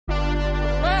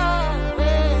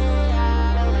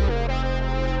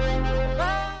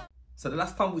So the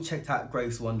last time we checked out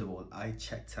Grace VanderWaal, I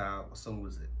checked out, what song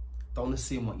was it? Don't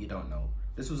Assume What You Don't Know.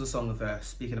 This was a song of her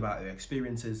speaking about her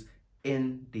experiences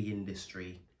in the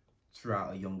industry throughout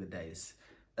her younger days.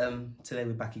 Today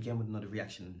we're back again with another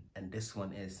reaction, and this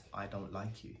one is I Don't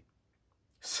Like You.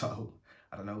 So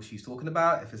I don't know what she's talking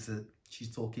about, if she's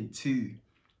talking to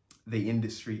the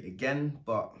industry again,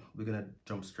 but we're gonna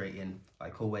jump straight in.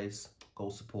 Like always, go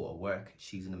support her work.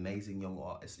 She's an amazing young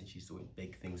artist and she's doing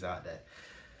big things out there.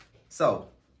 So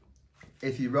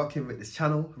if you're rocking with this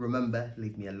channel, remember,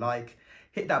 leave me a like,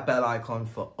 hit that bell icon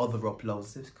for other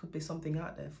uploads. There could be something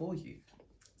out there for you.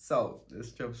 So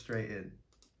let's jump straight in.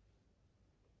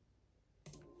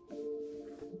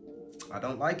 I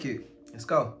Don't Like You. Let's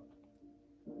go.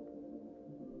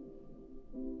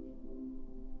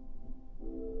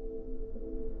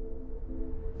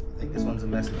 I think this one's a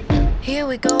message. Here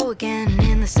we go again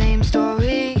in the same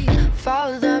story.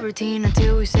 Follow the routine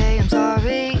until we say I'm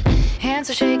sorry. Hands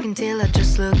are shaking till I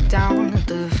just look down at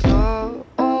the floor.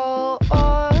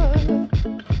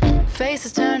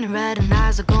 Faces turning red and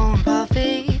eyes are going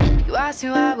puffy. You ask me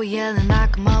why we're yelling, I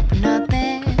come up with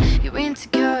nothing. Your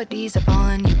insecurities are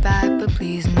pulling you back, but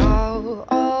please no.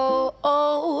 I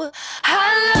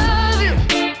love you,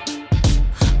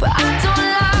 but I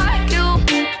don't like you.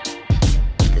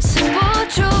 The simple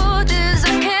truth is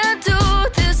I can't do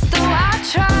this, though I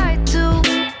try to.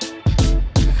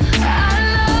 I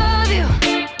love you,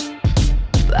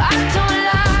 but I don't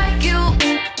like you,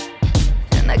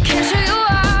 and I can't show you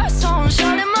why, so I'm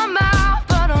shutting my mouth,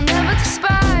 but I'll never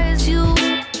despise you.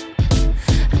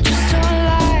 I just don't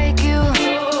like you.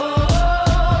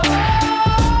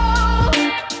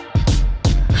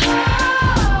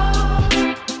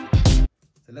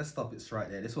 So let's stop it right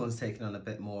there. This one's taking on a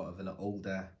bit more of an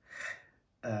older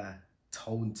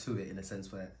tone to it, in a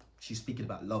sense where she's speaking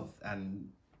about love, and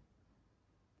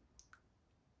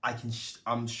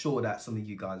I'm sure that some of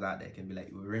you guys out there can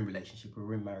relate. We're in relationships,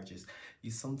 we're in marriages.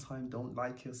 You sometimes don't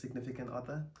like your significant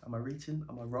other. Am I reaching?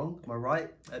 Am I wrong? Am I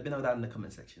right? Let me know down in the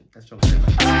comment section. Let's jump straight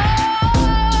back.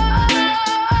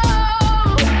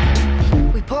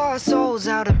 We pour our souls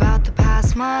out about the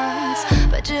past months,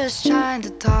 but just trying to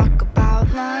talk about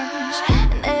lunch.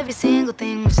 And every single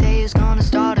thing we say is gonna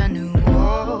start a new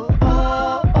war.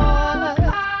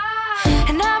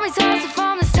 And now we tossing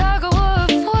from this tug of war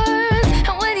of words.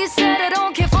 And when you said I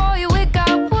don't care for you, it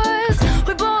got worse.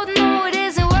 We both know it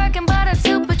isn't working, but I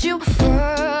still put you first.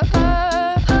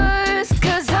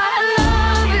 Cause I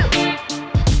love you,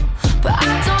 but I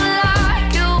don't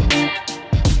like you.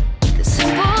 The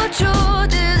simple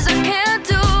truth is I can't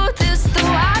do this,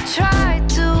 though I try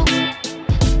to.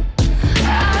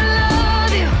 I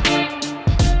love you,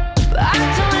 but I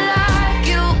don't like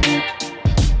you,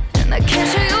 and I can't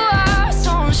show you why, so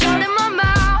I'm shutting my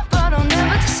mouth, but I'll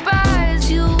never despise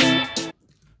you.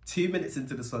 2 minutes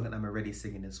into the song and I'm already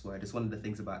singing this word. It's one of the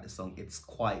things about this song. It's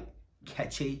quite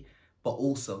catchy, but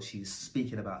also she's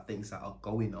speaking about things that are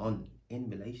going on in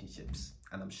relationships.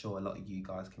 And I'm sure a lot of you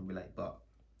guys can relate, but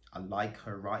I like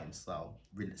her writing style.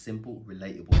 Really simple,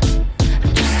 relatable.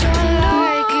 I just don't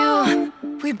like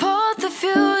you. We both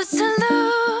refuse to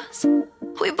lose.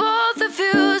 We both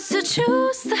refuse to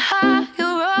choose the higher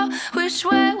road, which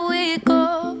way we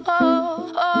go.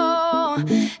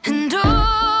 And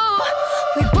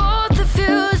we both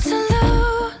refuse to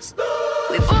lose.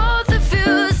 We both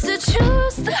refuse to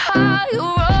choose the higher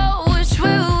road, which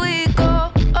way we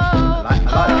go. I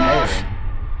like it.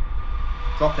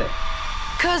 Drop it.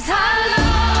 Cause I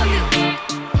love you,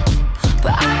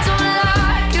 but I don't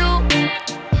like you.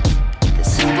 The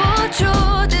simple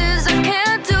truth is I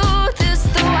can't do this,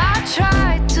 though I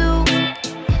try to.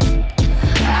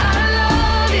 I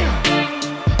love you,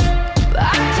 but I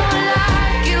don't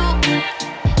like you,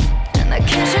 and I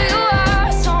can't show you why,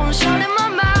 so I'm shutting my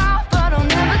mouth, but I'll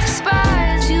never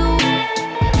despise you.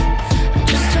 I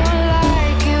just don't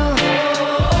like you.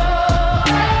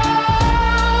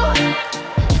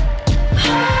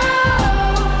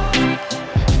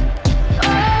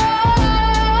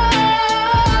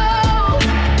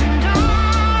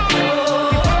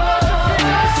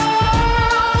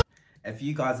 If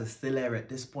you guys are still here at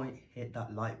this point, hit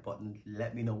that like button.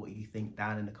 Let me know what you think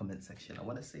down in the comment section. I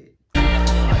want to see it.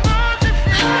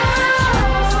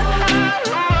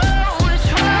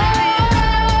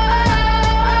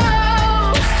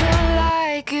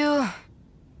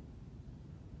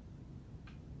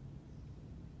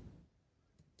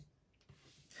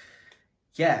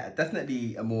 Yeah,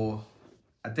 definitely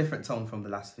a different tone from the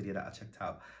last video that I checked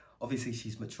out. Obviously,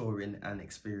 she's maturing and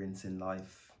experiencing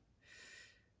life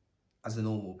as a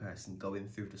normal person, going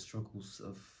through the struggles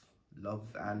of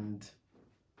love and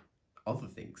other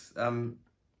things.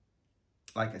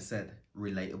 like I said,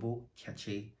 relatable,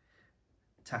 catchy,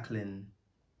 tackling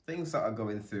things that are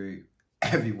going through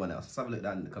everyone else. Let's have a look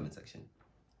down in the comment section.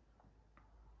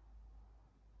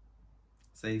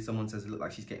 Say someone says it looks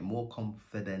like she's getting more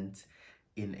confident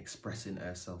in expressing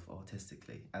herself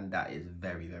artistically, and that is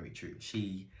very, very true.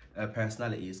 Her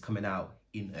personality is coming out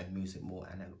in her music more,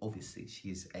 and obviously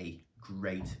she's a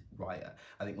great writer.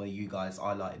 I think one of you guys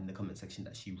highlighted in the comment section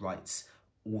that she writes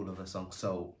all of her songs,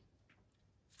 so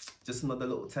just another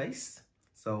little taste.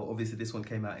 So obviously this one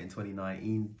came out in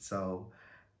 2019, so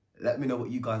let me know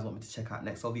what you guys want me to check out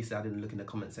next. Obviously I didn't look in the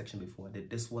comment section before I did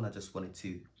this one. I just wanted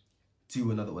to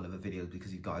do another one of the videos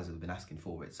because you guys have been asking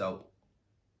for it, so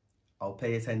I'll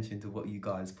pay attention to what you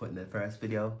guys put in the first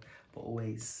video, but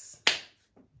always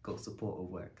go support her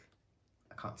work.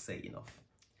 I can't say it enough.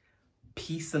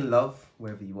 Peace and love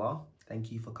wherever you are.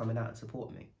 Thank you for coming out and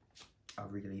supporting me. I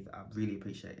really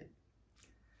appreciate it.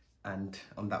 And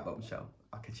on that bombshell,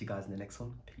 I'll catch you guys in the next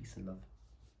one. Peace and love.